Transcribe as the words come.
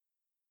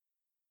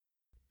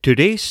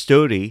Today's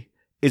story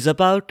is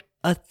about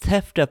a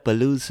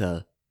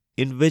Theft-a-palooza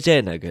in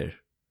Vijayanagar,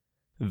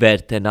 where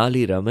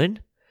Tenali-Raman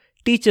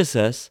teaches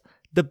us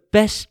the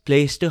best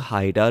place to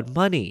hide our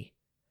money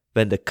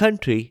when the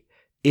country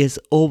is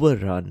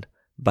overrun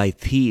by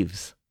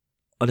thieves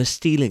on a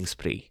stealing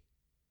spree.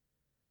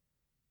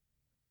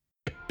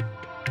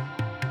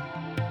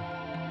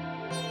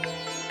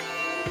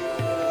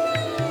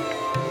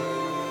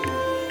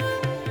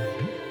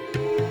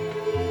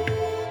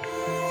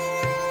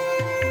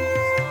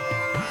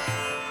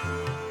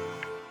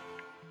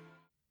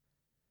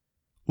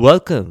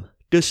 Welcome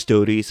to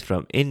Stories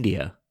from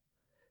India.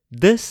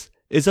 This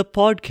is a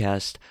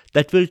podcast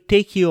that will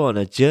take you on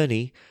a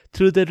journey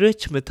through the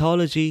rich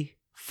mythology,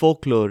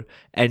 folklore,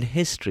 and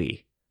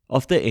history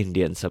of the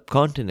Indian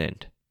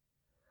subcontinent.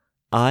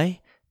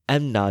 I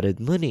am Narad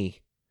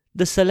Muni,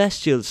 the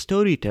celestial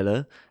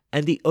storyteller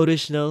and the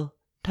original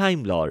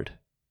Time Lord.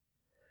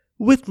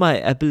 With my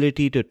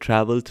ability to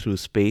travel through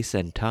space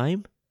and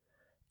time,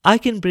 I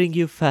can bring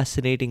you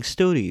fascinating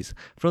stories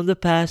from the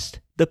past,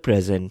 the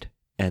present,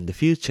 and the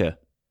future.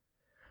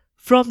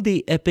 From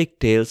the epic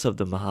tales of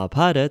the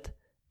Mahabharata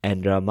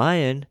and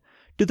Ramayana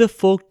to the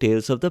folk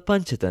tales of the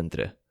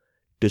Panchatantra,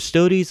 to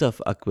stories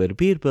of Akbar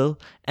Birbal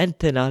and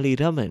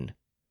Tenali-Raman,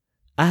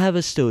 I have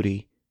a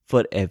story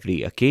for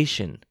every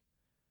occasion.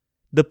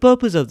 The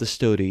purpose of the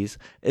stories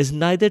is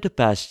neither to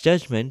pass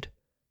judgment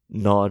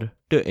nor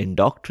to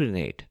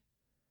indoctrinate.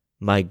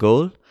 My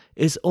goal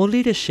is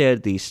only to share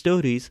these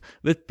stories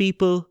with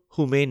people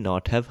who may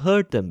not have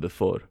heard them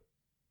before,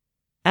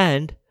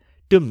 and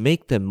to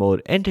make them more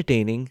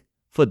entertaining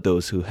for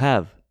those who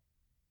have.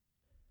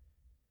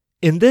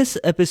 In this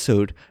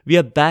episode, we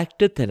are back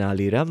to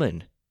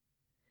Tenali-Raman.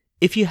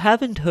 If you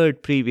haven't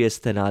heard previous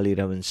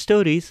Tenali-Raman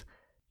stories,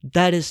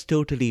 that is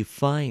totally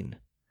fine,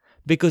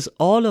 because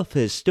all of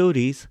his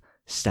stories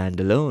stand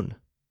alone.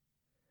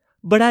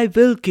 But I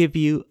will give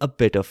you a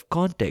bit of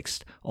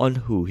context on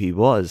who he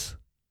was.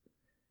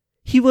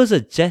 He was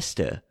a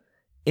jester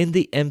in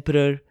the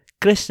Emperor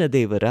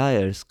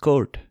Krishnadevaraya's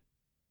court.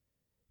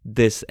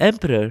 This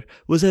emperor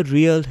was a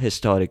real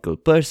historical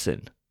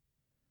person.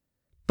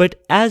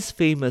 But as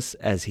famous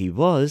as he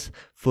was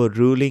for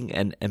ruling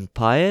an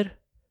empire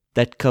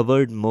that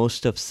covered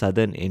most of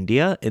southern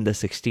India in the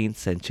 16th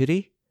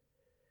century,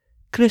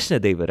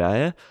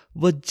 Krishnadevaraya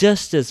was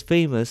just as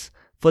famous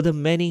for the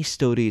many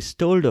stories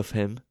told of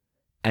him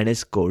and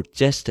his court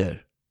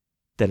jester,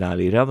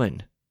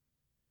 Tenali-Raman.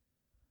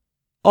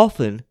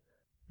 Often,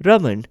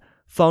 Raman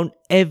found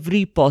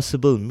every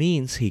possible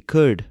means he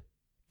could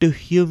to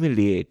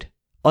humiliate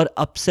or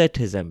upset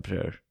his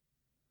emperor,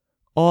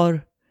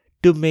 or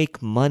to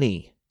make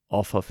money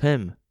off of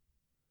him,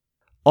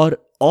 or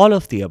all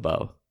of the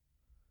above.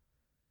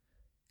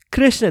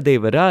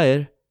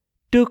 Krishnadevaraya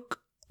took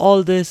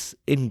all this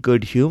in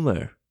good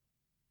humor.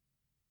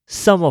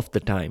 Some of the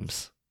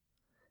times.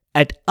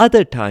 At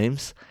other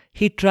times,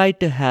 he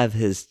tried to have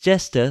his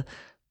jester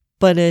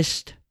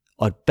punished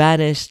or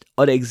banished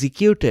or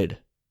executed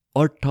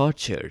or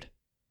tortured.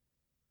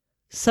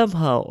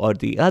 Somehow or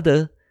the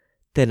other,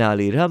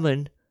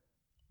 Tenali-Raman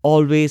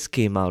always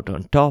came out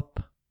on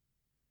top.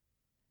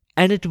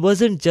 And it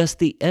wasn't just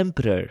the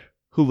emperor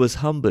who was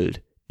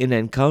humbled in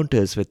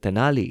encounters with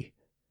Tenali.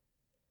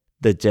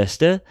 The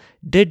jester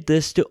did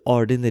this to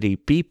ordinary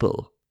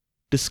people,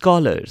 to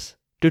scholars,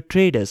 to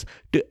traders,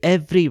 to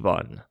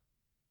everyone.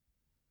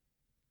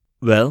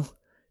 Well,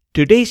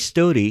 today's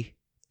story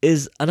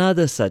is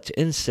another instance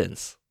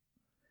instance.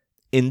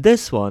 In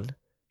this one,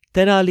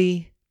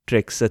 Tenali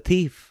tricks a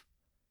thief.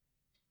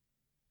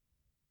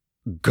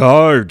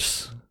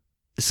 "Guards!"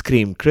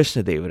 screamed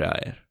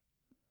Krishnadevaraya.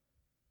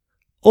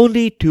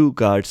 Only 2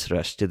 guards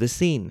rushed to the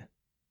scene,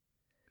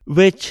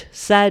 which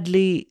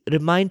sadly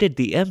reminded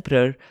the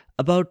emperor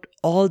about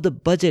all the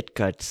budget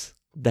cuts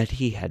that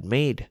he had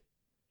made.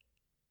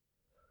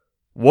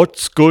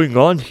 "What's going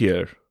on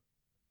here?"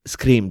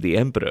 screamed the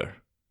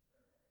emperor.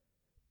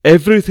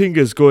 "Everything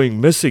is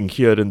going missing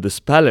here in this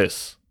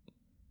palace.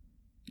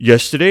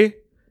 Yesterday,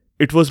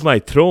 it was my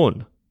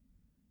throne.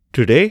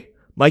 Today,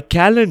 my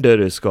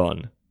calendar is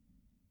gone."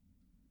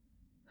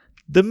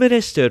 The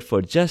Minister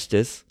for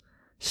Justice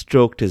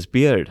stroked his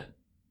beard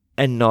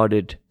and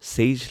nodded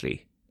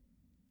sagely.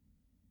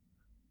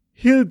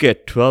 "He'll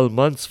get 12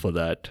 months for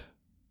that."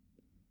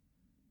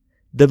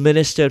 The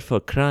Minister for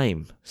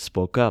Crime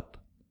spoke up.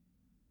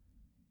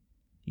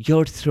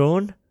 "Your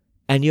throne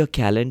and your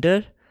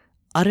calendar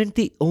aren't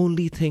the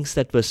only things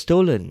that were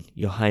stolen,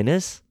 Your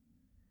Highness.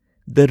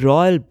 The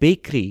royal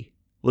bakery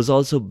was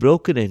also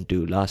broken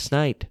into last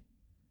night.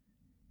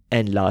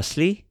 And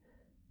lastly,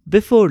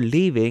 before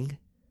leaving,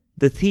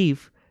 the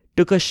thief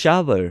took a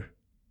shower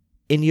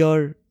in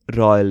your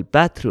royal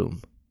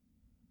bathroom."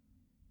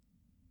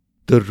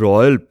 "The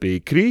royal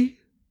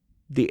bakery?"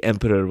 The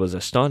emperor was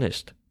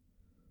astonished.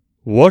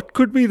 "What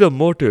could be the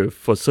motive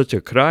for such a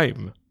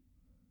crime?"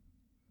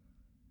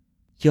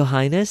 "Your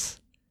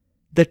Highness,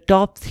 the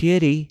top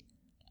theory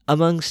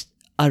amongst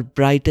our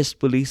brightest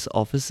police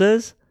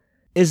officers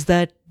is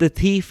that the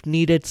thief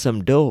needed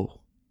some dough.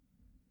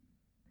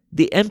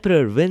 The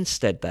emperor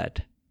winced at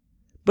that,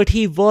 but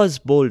he was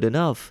bold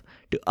enough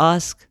to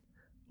ask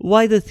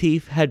why the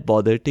thief had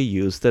bothered to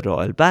use the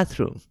royal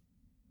bathroom.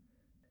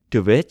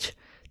 To which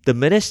the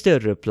minister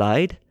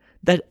replied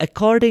that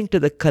according to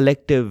the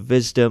collective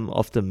wisdom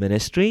of the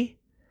ministry,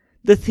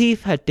 the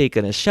thief had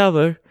taken a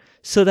shower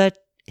so that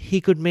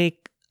he could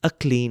make a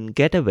clean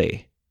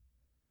getaway.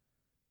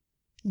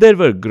 There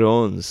were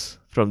groans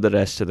from the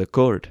rest of the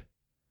court.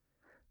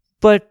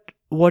 But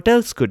what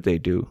else could they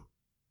do?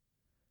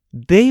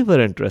 They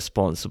weren't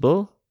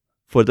responsible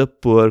for the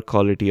poor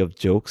quality of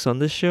jokes on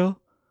the show.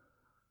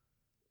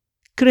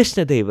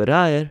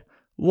 Krishnadevaraya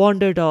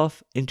wandered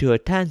off into a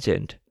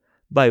tangent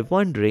by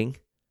wondering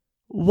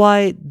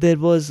why there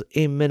was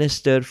a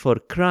minister for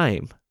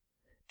crime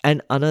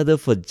and another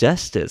for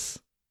justice.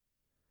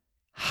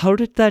 How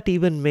did that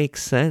even make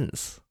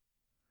sense?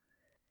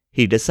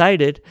 He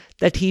decided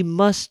that he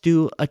must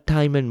do a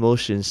time and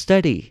motion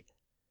study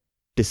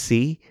to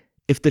see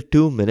if the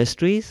two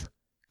ministries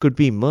could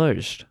be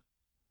merged.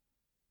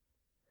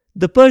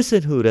 The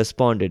person who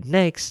responded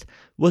next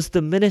was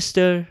the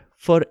Minister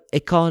for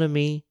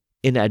Economy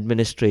in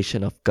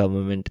Administration of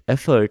Government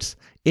Efforts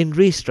in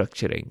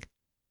Restructuring,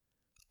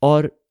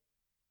 or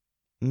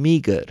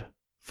MEAGER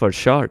for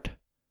short.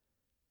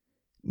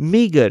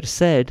 MEAGER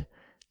said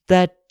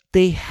that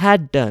they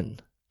had done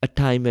a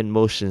time and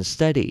motion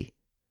study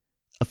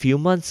a few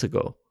months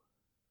ago,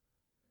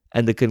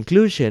 and the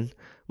conclusion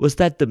was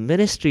that the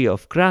Ministry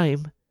of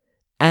Crime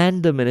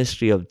and the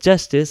Ministry of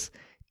Justice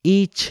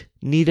each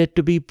needed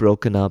to be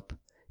broken up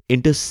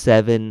into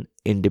 7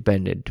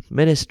 independent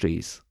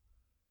ministries.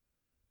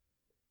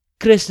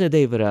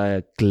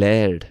 Krishnadevaraya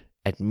glared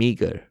at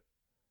MEAGER.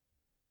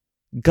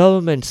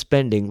 Government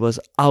spending was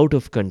out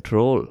of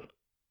control.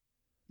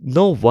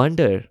 No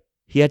wonder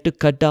he had to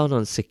cut down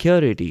on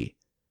security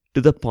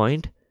to the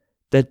point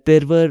that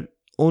there were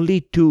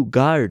only 2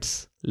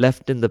 guards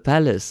left in the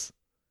palace.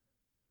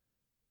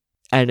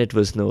 And it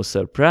was no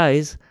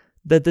surprise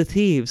that the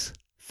thieves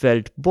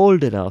felt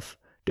bold enough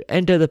to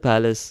enter the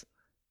palace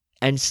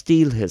and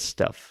steal his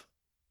stuff.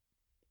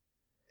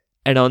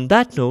 And on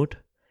that note,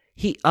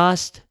 he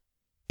asked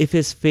if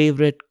his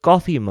favorite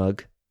coffee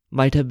mug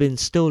might have been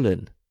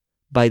stolen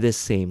by this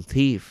same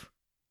thief.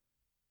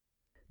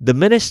 The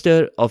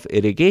Minister of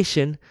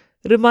Irrigation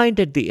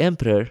reminded the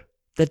emperor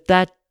that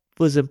that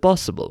was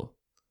impossible.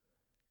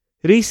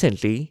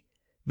 Recently,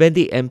 when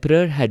the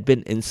emperor had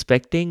been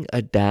inspecting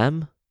a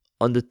dam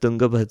on the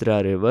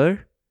Tungabhadra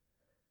river,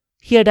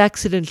 he had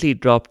accidentally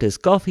dropped his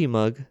coffee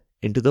mug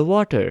into the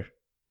water.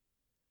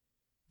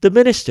 The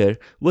minister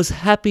was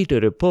happy to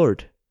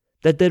report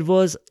that there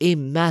was a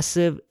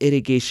massive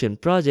irrigation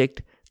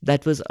project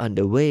that was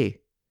underway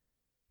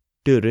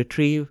to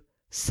retrieve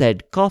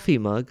said coffee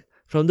mug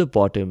from the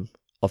bottom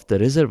of the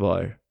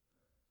reservoir.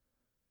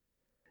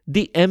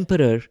 The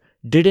emperor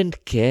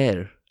didn't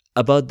care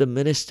about the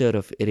Minister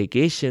of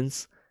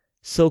Irrigation's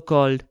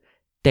so-called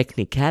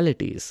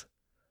technicalities.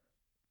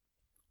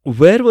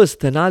 Where was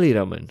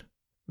Tenali-Raman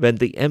when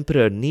the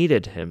emperor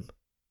needed him?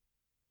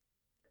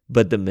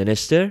 But the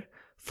Minister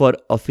for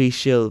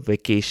Official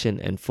Vacation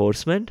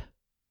Enforcement,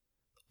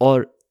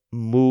 or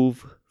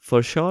MOVE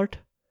for short,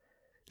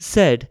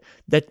 said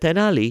that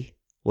Tenali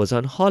was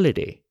on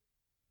holiday.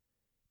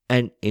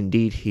 And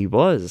indeed he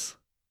was.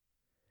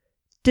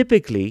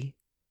 Typically,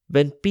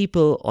 when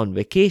people on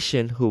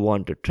vacation who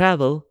want to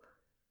travel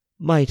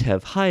might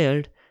have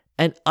hired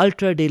an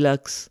ultra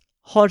deluxe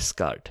horse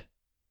cart.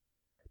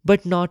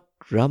 But not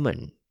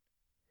Raman.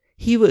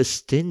 He was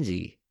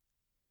stingy.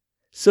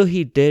 So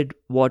he did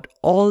what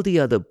all the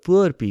other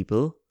poor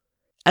people,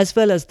 as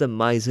well as the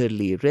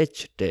miserly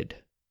rich, did.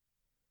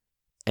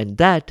 And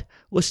that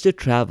was to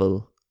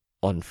travel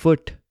on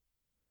foot.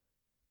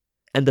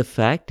 And the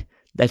fact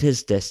that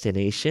his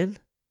destination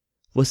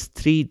was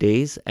 3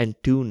 days and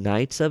 2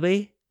 nights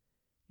away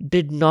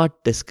did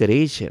not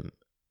discourage him.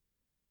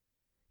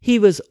 He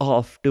was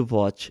off to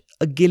watch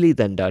a Gilli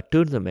Danda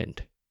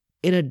tournament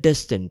in a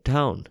distant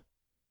town,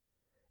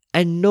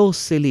 and no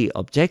silly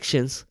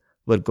objections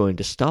were going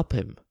to stop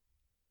him.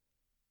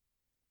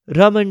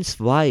 Raman's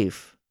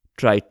wife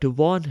tried to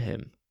warn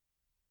him.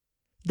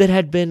 There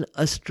had been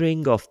a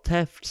string of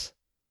thefts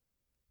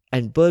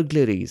and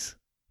burglaries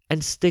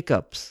and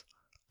stick-ups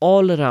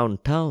all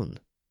around town,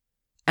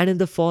 and in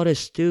the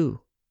forest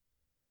too,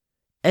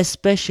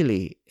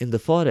 especially in the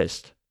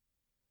forest.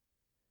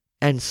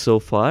 And so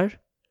far,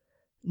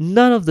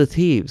 none of the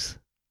thieves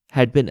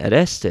had been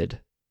arrested,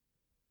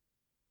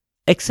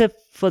 except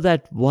for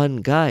that one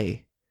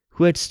guy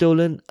who had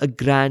stolen a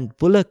grand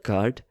bullock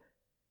cart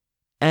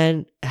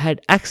and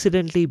had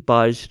accidentally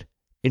barged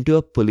into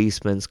a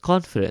policeman's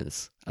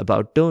conference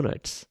about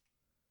donuts.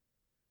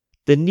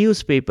 The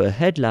newspaper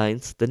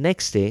headlines the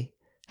next day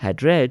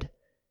had read,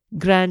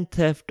 "Grand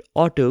Theft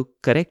Auto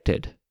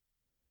Corrected."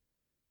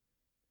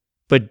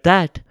 But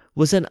that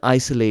was an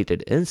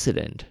isolated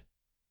incident.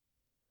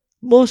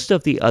 Most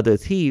of the other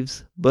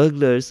thieves,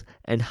 burglars,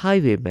 and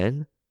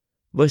highwaymen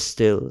were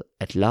still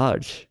at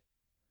large.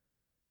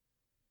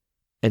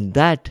 And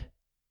that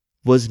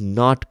was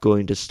not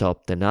going to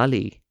stop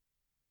Tenali.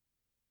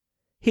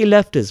 He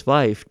left his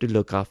wife to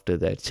look after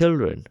their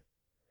children,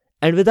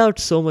 and without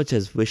so much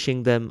as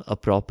wishing them a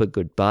proper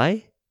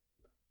goodbye,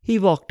 he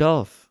walked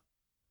off.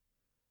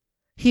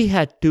 He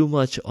had too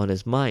much on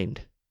his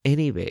mind,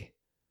 anyway.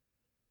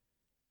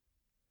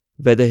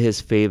 Whether his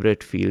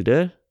favorite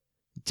fielder,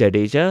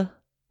 Jadeja,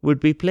 would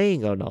be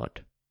playing or not.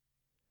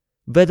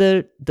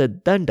 Whether the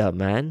Danda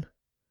man,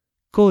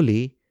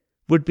 Kohli,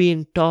 would be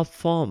in top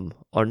form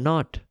or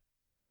not.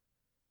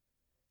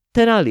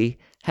 Tenali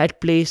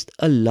had placed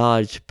a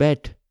large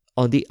bet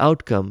on the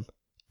outcome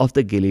of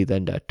the Gilli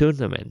Danda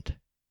tournament.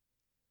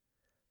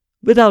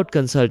 Without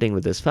consulting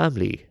with his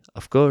family,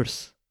 of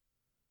course.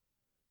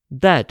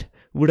 That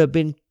would have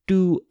been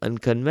too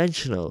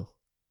unconventional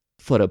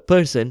for a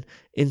person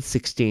in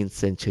 16th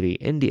century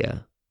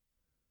India.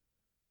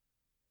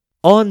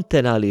 On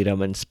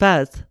Tenali-Raman's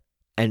path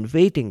and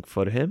waiting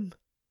for him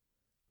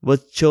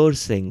was Chor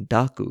Singh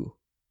Daku.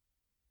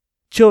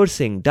 Chor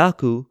Singh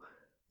Daku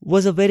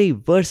was a very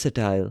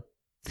versatile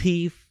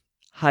thief,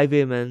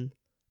 highwayman,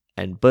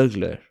 and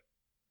burglar.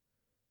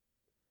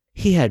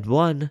 He had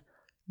won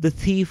the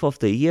Thief of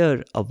the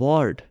Year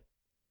award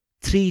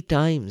 3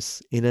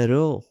 times in a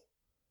row.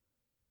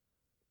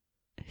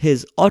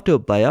 His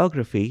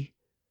autobiography,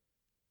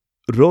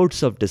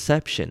 Roads of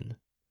Deception,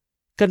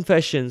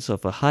 Confessions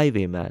of a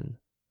Highwayman,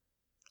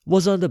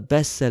 was on the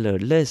bestseller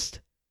list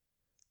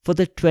for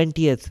the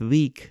 20th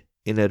week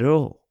in a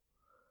row.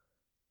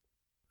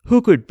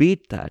 Who could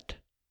beat that?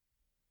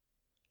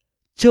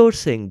 Chor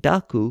Singh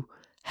Daku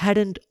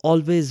hadn't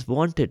always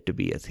wanted to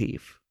be a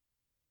thief.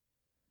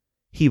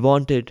 He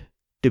wanted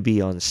to be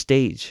on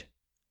stage.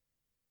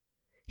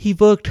 He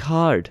worked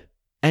hard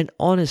and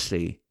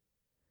honestly,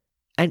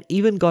 and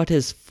even got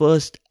his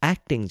first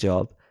acting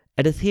job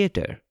at a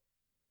theatre.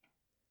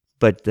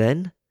 But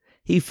then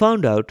he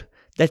found out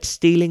that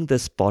stealing the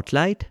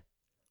spotlight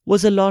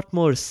was a lot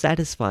more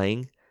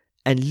satisfying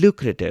and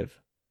lucrative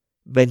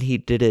when he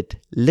did it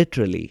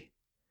literally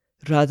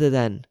rather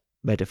than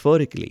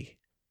metaphorically.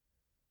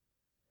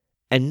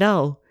 And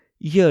now,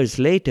 years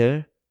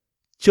later,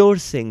 Chor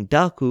Singh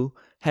Daku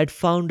had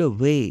found a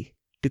way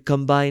to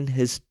combine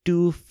his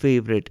 2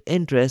 favorite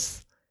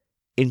interests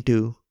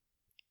into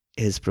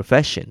his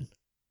profession.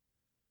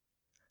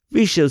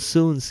 We shall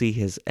soon see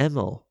his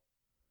MO.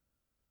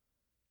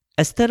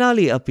 As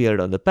Tenali appeared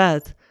on the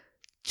path,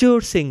 Chor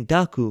Singh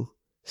Daku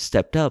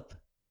stepped up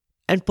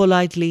and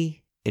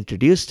politely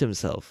introduced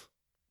himself.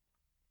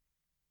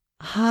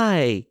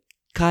 "Hi,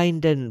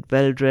 kind and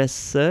well-dressed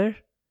sir.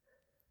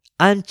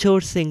 I'm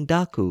Chor Singh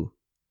Daku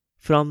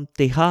from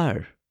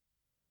Tihar."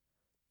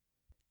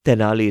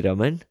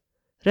 Tenali-Raman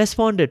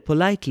responded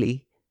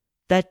politely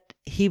that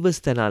he was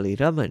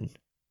Tenali-Raman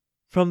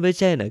from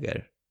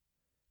Vijayanagar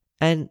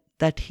and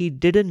that he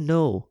didn't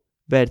know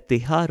where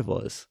Tihar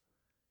was.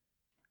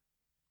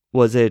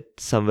 Was it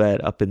somewhere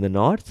up in the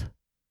north?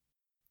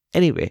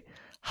 Anyway,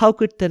 how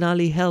could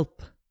Tenali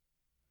help?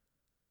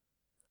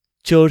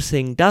 Chor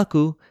Singh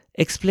Daku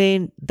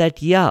explained that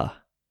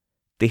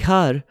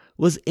Tihar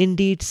was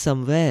indeed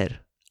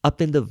somewhere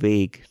up in the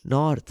vague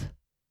north.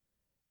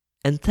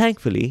 And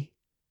thankfully,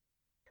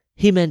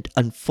 he meant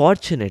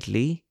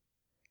unfortunately,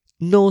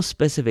 no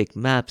specific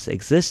maps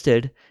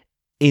existed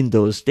in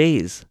those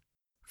days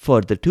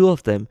for the 2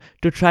 of them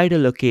to try to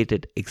locate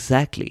it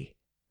exactly.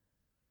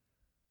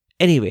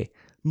 Anyway,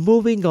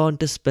 moving on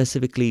to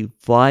specifically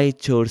why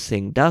Chor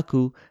Singh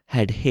Daku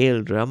had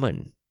hailed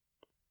Raman.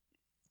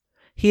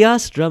 He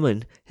asked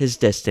Raman his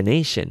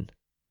destination,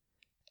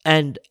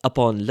 and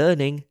upon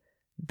learning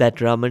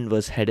that Raman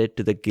was headed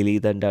to the Gilli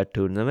Danda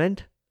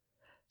tournament,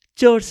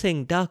 Chor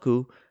Singh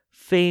Daku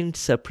feigned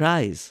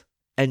surprise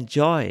and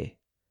joy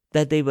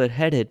that they were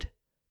headed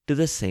to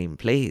the same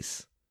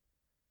place.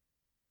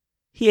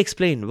 He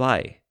explained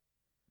why.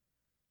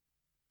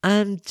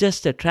 "I'm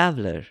just a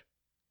traveler,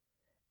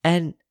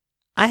 and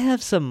I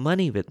have some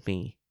money with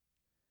me.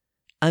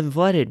 I'm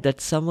worried that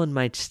someone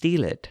might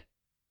steal it.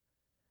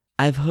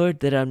 I've heard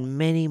there are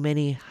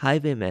many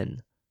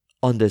highwaymen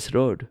on this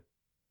road.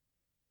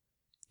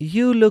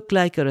 You look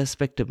like a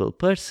respectable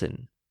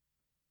person,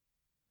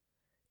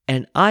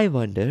 and I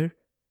wonder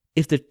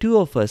if the 2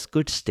 of us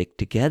could stick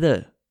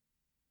together.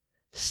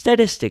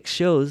 Statistics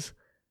shows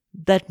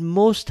that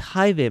most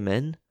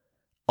highwaymen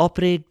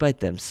operate by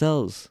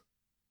themselves.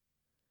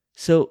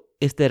 So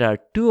if there are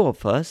 2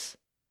 of us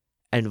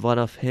and 1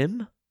 of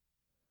him,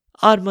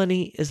 our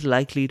money is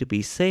likely to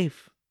be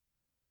safe."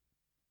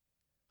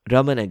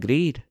 Raman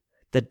agreed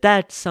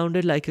that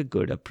sounded like a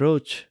good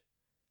approach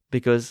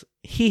because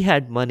he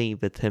had money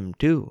with him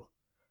too.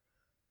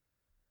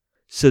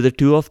 So the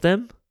 2 of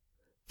them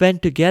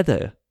went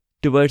together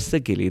towards the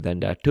Gilli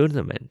Danda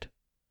tournament.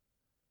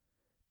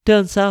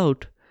 Turns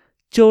out,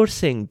 Chor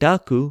Singh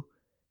Daku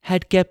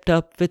had kept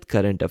up with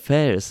current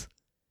affairs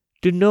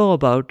to know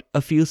about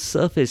a few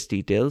surface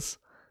details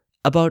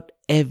about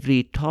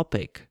every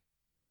topic.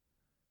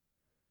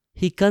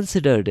 He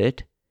considered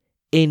it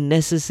a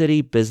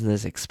necessary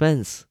business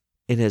expense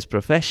in his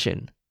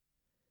profession,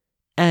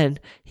 and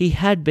he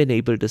had been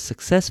able to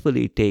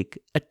successfully take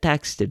a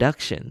tax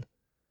deduction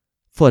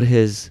for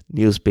his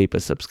newspaper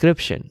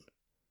subscription.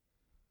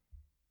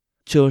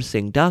 Chor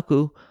Singh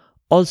Daku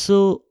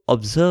also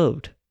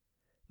observed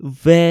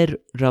where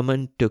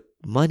Raman took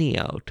money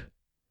out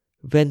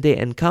when they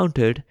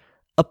encountered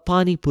a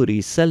Pani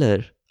Puri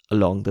seller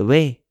along the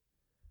way.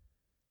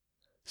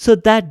 So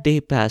that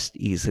day passed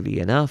easily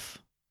enough.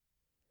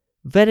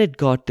 When it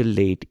got to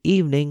late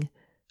evening,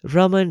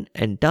 Raman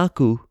and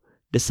Daku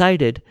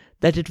decided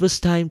that it was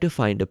time to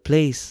find a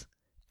place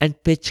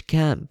and pitch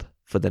camp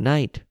for the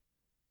night.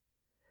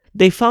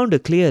 They found a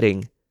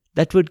clearing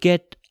that would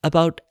get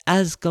about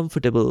as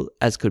comfortable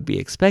as could be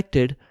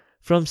expected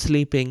from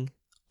sleeping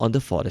on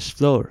the forest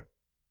floor.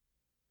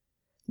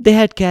 They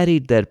had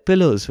carried their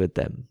pillows with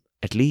them,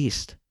 at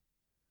least.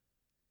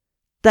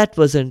 That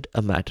wasn't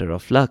a matter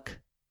of luck,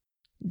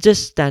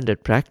 just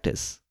standard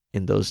practice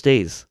in those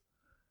days.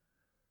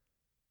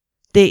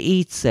 They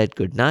each said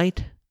good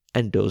night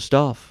and dozed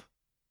off.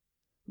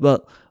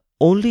 Well,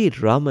 only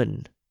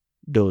Raman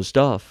dozed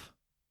off,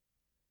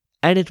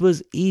 and it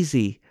was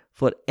easy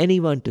for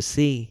anyone to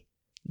see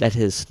that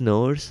his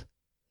snores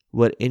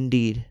were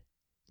indeed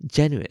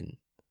genuine.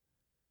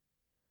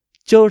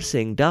 Chor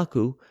Singh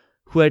Daku,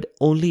 who had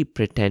only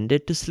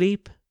pretended to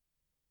sleep,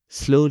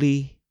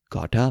 slowly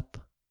got up.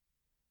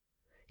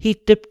 He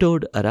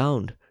tiptoed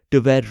around to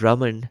where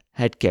Raman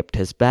had kept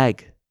his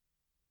bag.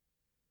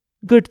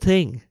 Good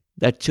thing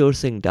that Chor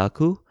Singh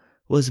Daku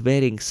was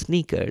wearing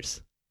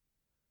sneakers.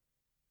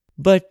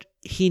 But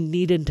he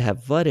needn't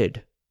have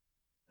worried.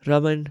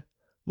 Raman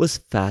was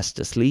fast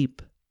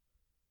asleep.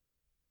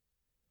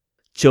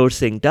 Chor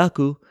Singh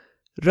Daku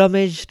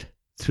rummaged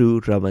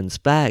through Raman's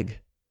bag,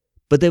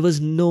 but there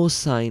was no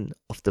sign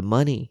of the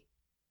money.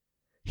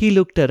 He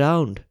looked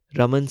around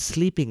Raman's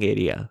sleeping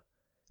area,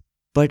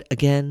 but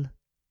again,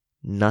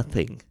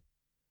 nothing.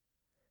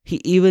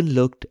 He even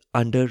looked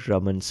under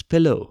Raman's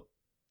pillow.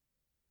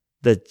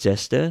 The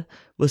jester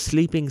was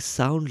sleeping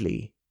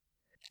soundly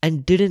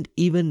and didn't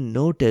even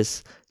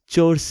notice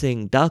Chor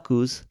Singh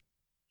Daku's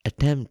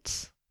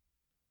attempts.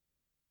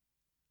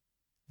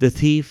 The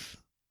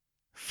thief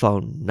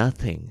found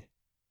nothing,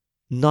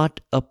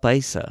 not a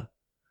paisa.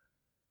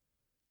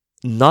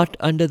 Not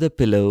under the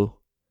pillow,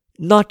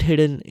 not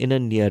hidden in a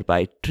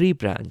nearby tree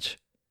branch,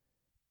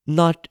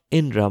 not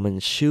in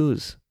Raman's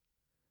shoes,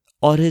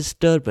 or his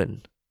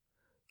turban,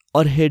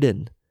 or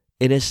hidden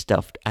in a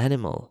stuffed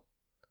animal.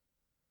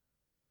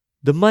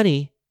 The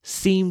money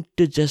seemed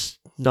to just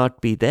not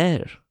be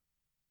there.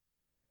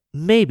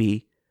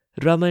 Maybe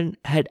Raman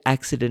had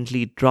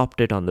accidentally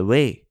dropped it on the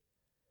way,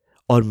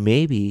 or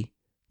maybe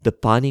the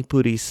Pani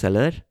Puri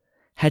seller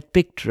had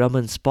picked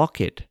Raman's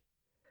pocket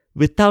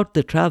without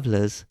the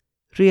travelers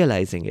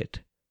realizing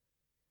it.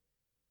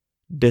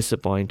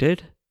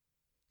 Disappointed,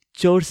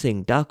 Chor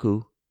Singh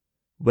Daku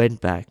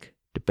went back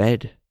to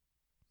bed.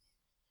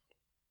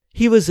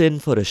 He was in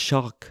for a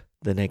shock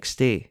the next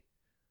day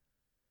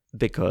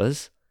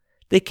because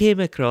they came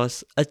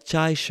across a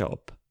chai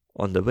shop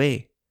on the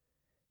way,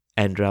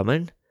 and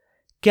Raman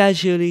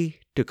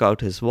casually took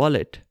out his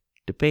wallet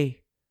to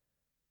pay.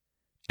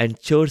 And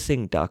Chor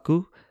Singh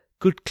Daku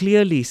could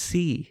clearly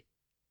see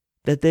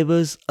that there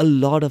was a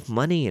lot of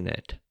money in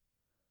it.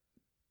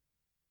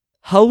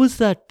 How was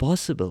that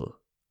possible?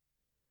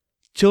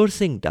 Chor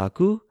Singh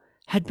Daku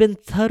had been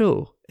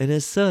thorough in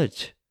his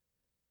search.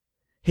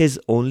 His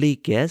only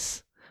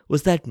guess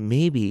was that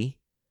maybe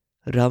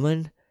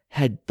Raman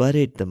had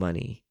buried the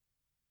money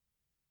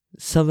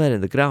somewhere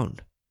in the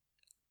ground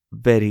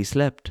where he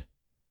slept.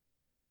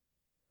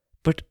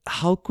 But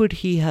how could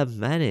he have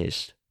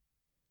managed?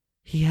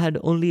 He had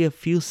only a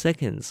few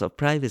seconds of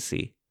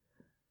privacy.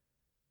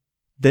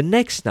 The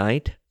next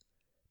night,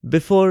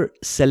 before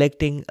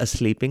selecting a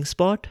sleeping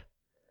spot,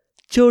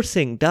 Chor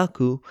Singh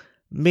Daku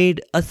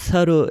made a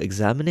thorough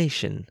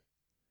examination.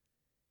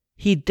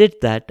 He did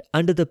that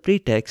under the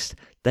pretext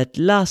that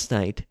last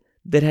night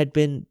there had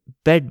been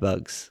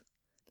bedbugs.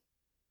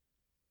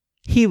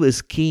 He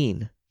was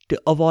keen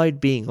to avoid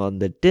being on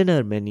the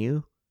dinner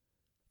menu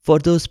for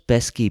those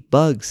pesky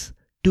bugs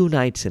 2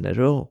 nights in a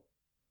row.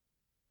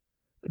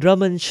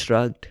 Raman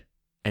shrugged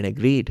and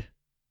agreed.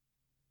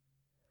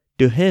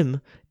 To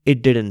him,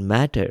 it didn't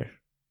matter.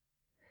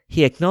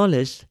 He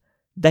acknowledged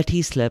that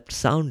he slept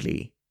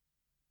soundly,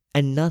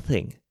 and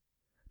nothing,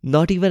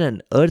 not even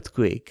an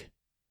earthquake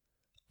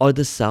or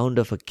the sound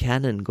of a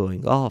cannon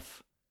going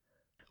off,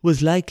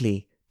 was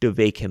likely to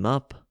wake him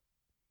up.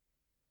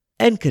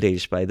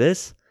 Encouraged by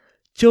this,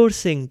 Chor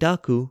Singh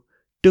Daku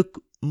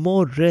took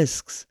more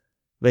risks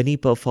when he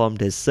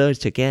performed his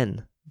search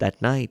again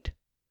that night.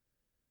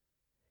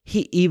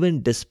 He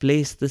even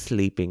displaced the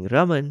sleeping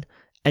Raman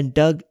and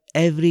dug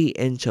every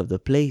inch of the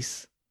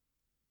place.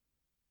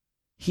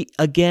 He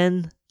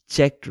again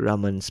checked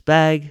Raman's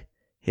bag,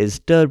 his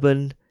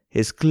turban,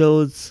 his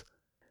clothes,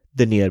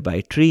 the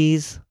nearby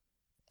trees,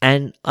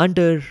 and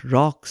under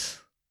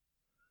rocks.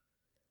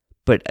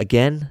 But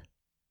again,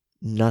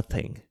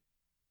 nothing.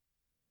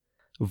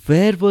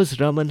 Where was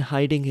Raman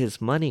hiding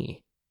his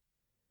money?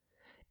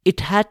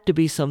 It had to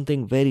be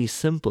something very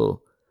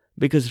simple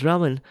because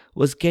Raman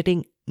was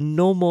getting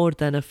no more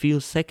than a few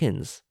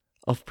seconds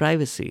of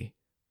privacy.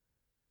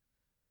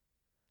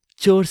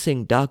 Chor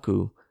Singh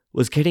Daku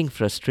was getting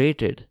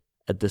frustrated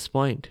at this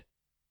point.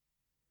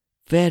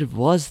 Where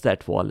was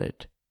that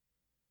wallet?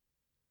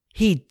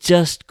 He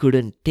just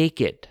couldn't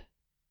take it.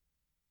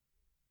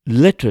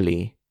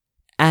 Literally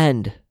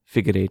and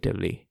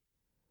figuratively.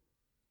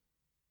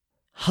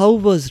 How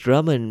was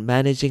Raman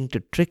managing to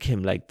trick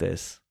him like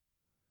this?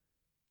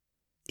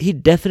 He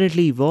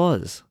definitely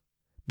was,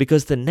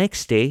 because the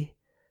next day,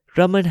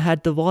 Raman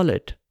had the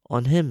wallet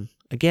on him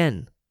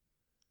again.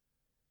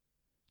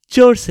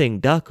 Chor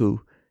Singh Daku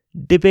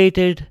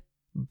debated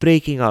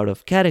breaking out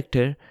of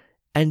character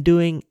and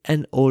doing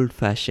an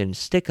old-fashioned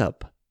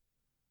stick-up.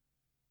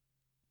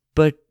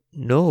 But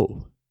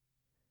no,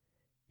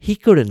 he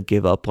couldn't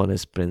give up on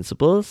his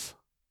principles.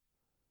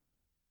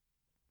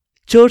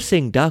 Chor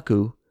Singh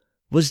Daku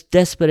was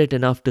desperate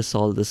enough to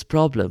solve this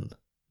problem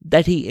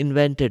that he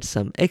invented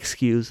some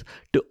excuse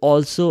to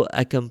also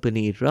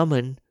accompany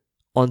Raman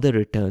on the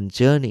return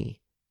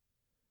journey.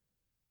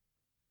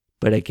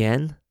 But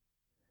again,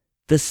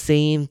 the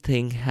same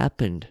thing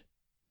happened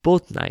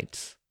both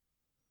nights.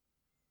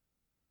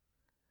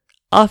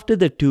 After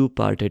the two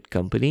parted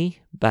company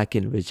back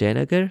in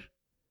Vijayanagar,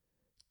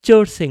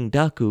 Chor Singh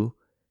Daku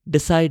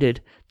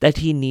decided that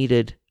he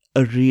needed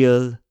a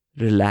real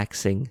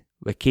relaxing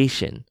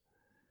vacation.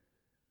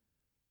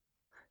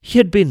 He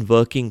had been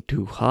working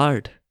too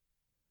hard,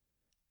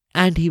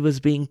 and he was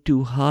being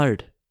too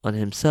hard on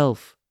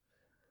himself.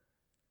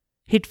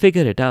 He'd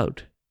figure it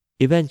out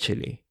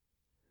eventually.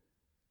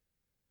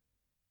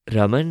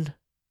 Raman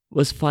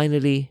was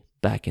finally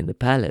back in the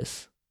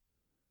palace,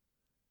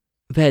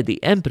 where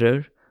the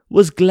emperor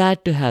was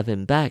glad to have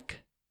him back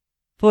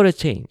for a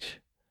change.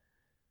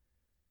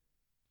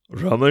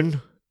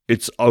 Raman,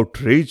 it's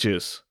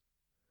outrageous.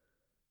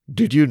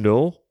 Did you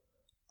know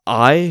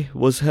I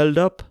was held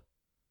up?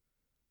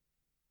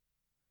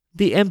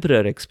 The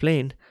emperor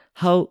explained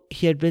how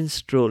he had been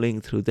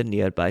strolling through the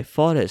nearby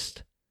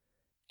forest,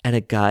 and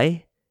a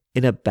guy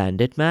in a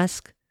bandit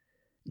mask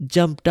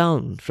jumped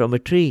down from a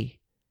tree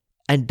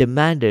and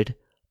demanded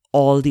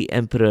all the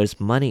emperor's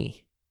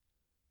money.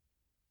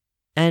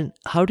 And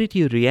how did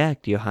you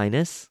react, Your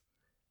Highness?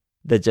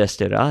 The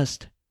jester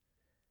asked.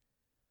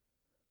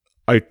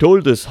 I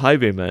told this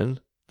highwayman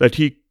that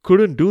he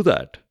couldn't do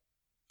that.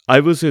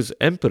 I was his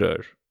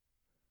emperor.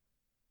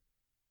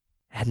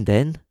 And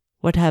then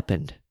what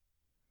happened?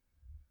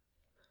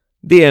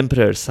 The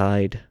emperor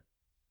sighed.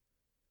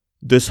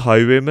 This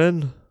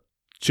highwayman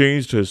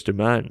changed his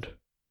demand.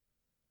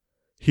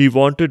 He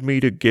wanted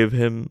me to give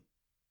him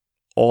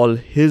all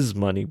his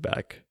money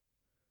back.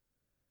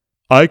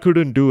 I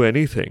couldn't do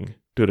anything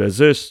to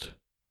resist.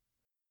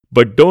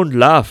 But don't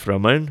laugh,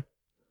 Raman.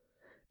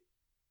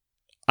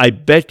 I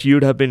bet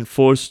you'd have been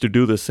forced to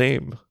do the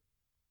same.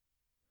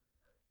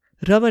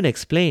 Raman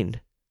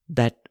explained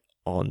that,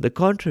 on the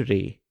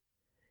contrary,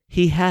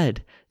 he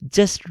had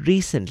just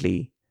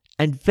recently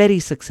and very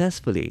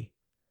successfully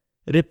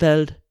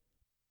repelled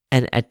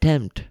an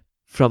attempt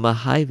from a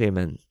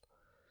highwayman.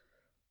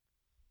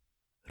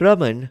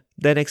 Raman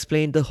then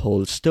explained the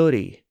whole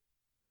story.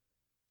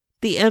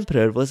 The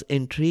emperor was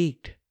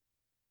intrigued.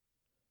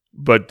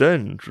 But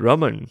then,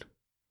 Raman,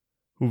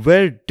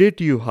 where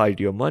did you hide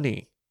your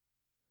money?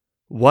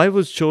 Why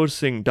was Chor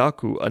Singh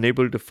Daku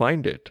unable to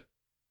find it?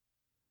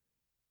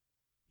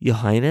 Your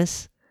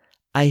Highness,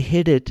 I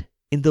hid it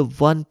in the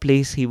one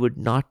place he would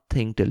not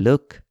think to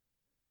look.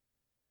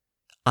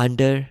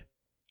 Under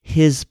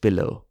his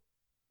pillow.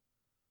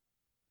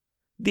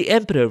 The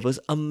emperor was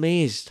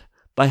amazed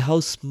by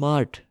how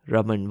smart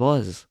Raman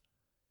was.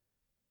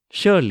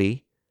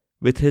 Surely,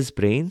 with his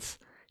brains,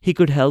 he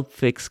could help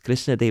fix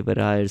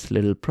Krishnadevaraya's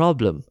little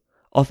problem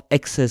of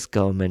excess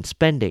government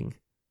spending.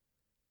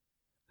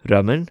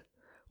 Raman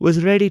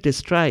was ready to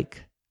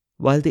strike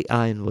while the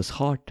iron was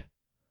hot.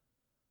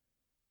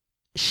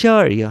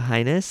 Sure, Your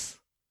Highness.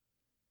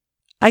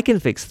 I can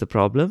fix the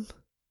problem.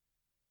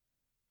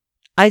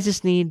 I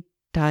just need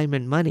time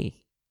and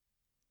money.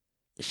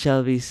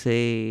 Shall we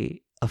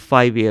say a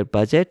 5-year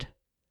budget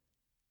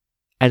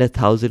and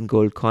 1,000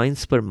 gold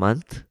coins per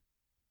month?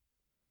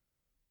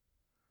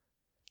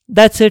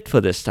 That's it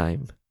for this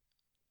time.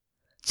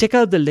 Check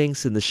out the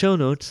links in the show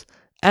notes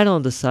and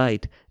on the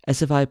site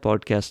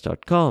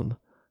sfipodcast.com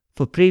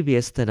for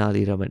previous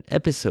Tenali-Raman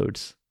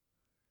episodes.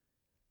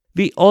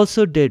 We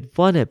also did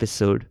one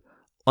episode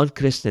on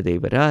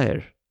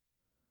Krishnadevaraya.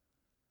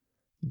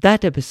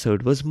 That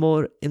episode was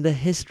more in the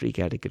history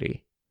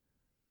category.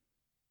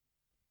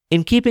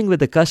 In keeping with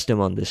the custom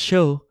on this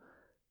show,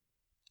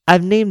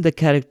 I've named the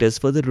characters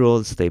for the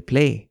roles they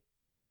play.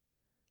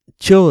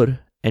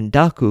 Chor and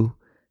Daku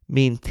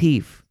mean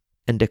thief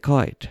and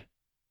dacoit.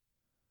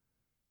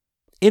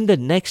 In the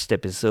next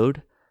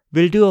episode,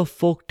 we'll do a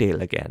folk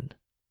tale again.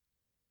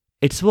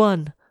 It's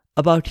one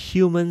about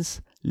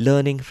humans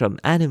learning from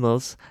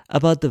animals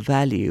about the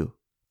value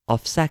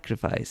of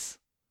sacrifice.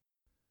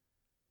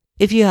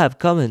 If you have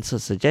comments or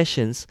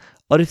suggestions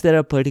or if there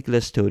are particular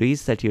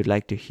stories that you'd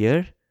like to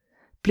hear,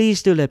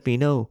 please do let me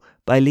know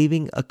by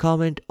leaving a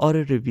comment or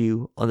a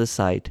review on the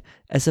site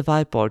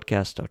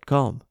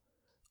sfipodcast.com,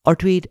 or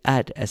tweet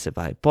at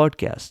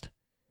sfipodcast,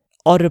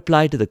 or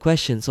reply to the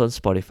questions on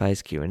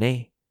Spotify's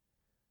Q&A.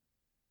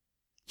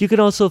 You can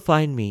also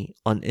find me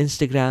on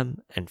Instagram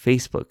and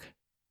Facebook.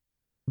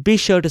 Be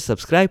sure to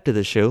subscribe to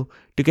the show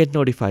to get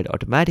notified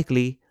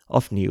automatically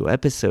of new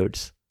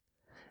episodes.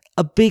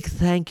 A big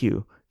thank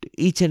you to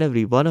each and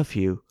every one of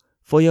you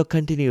for your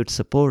continued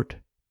support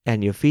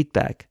and your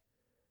feedback.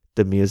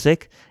 The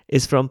music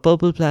is from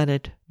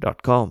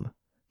purpleplanet.com.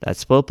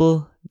 That's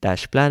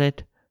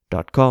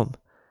purple-planet.com.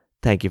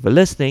 Thank you for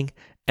listening,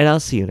 and I'll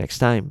see you next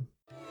time.